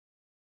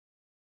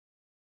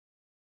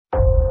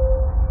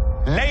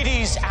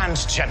Ladies and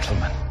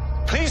gentlemen,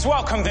 please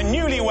welcome the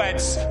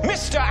newlyweds,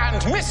 Mr.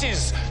 and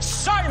Mrs.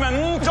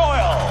 Simon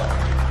Doyle.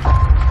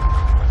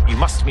 You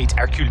must meet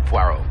Hercule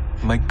Poirot.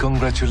 My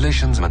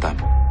congratulations, madame.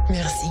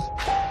 Merci.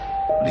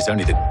 He's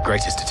only the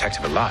greatest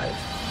detective alive.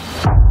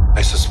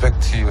 I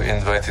suspect you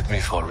invited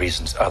me for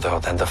reasons other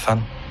than the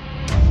fun.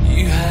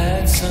 You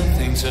had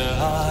something to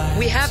hide.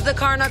 We have the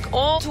Karnak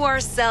all to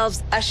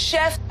ourselves, a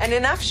chef and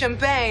enough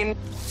champagne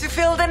to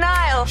fill the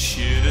Nile.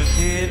 Should have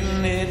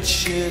hidden it,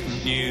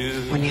 shouldn't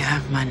you? When you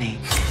have money,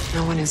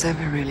 no one is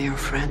ever really your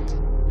friend.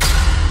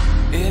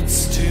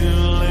 It's too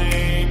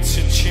late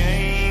to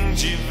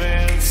change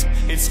events.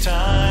 It's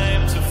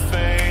time to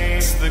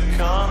face the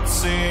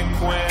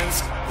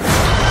consequence.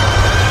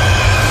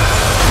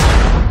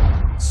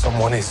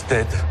 Someone is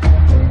dead.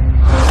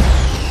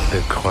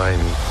 The crime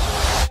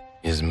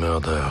is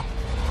murder.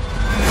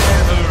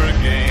 Never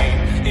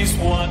again is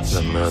what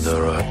The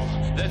murderer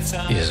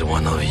is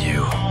one of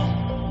you.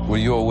 Were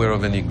you aware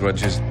of any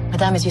grudges?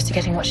 Madame is used to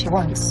getting what she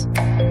wants.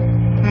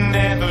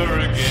 Never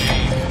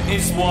again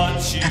is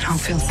what you I don't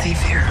feel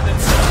safe here. the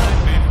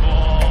time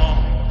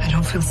before. I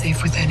don't feel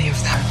safe with any of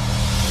them.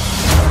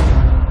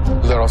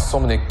 There are so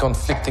many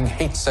conflicting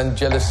hates and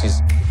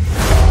jealousies.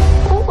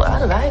 Oh,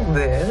 I like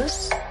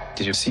this.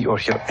 Did you see or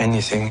hear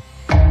anything?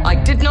 I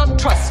did not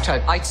trust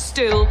her. I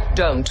still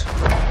don't.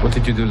 What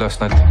did you do last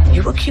night?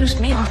 You accused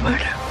me of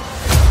murder.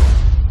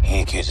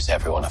 He accuses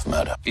everyone of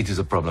murder. It is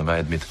a problem, I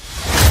admit.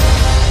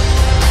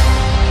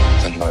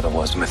 The murder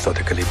was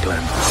methodically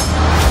planned.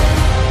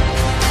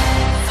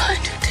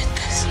 Find who did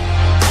this.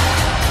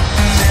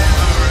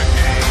 Never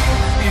again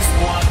is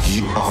what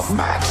You are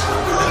mad.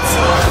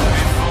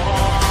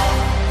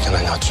 Can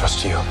I not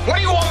trust you? What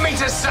do you want me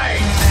to say?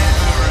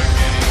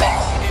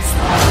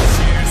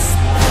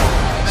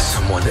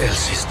 Someone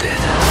else is dead.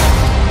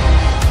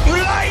 You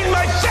lie in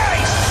my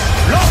face!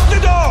 Lock the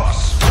doors!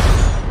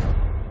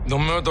 The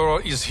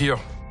murderer is here.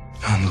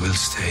 And will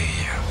stay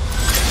here.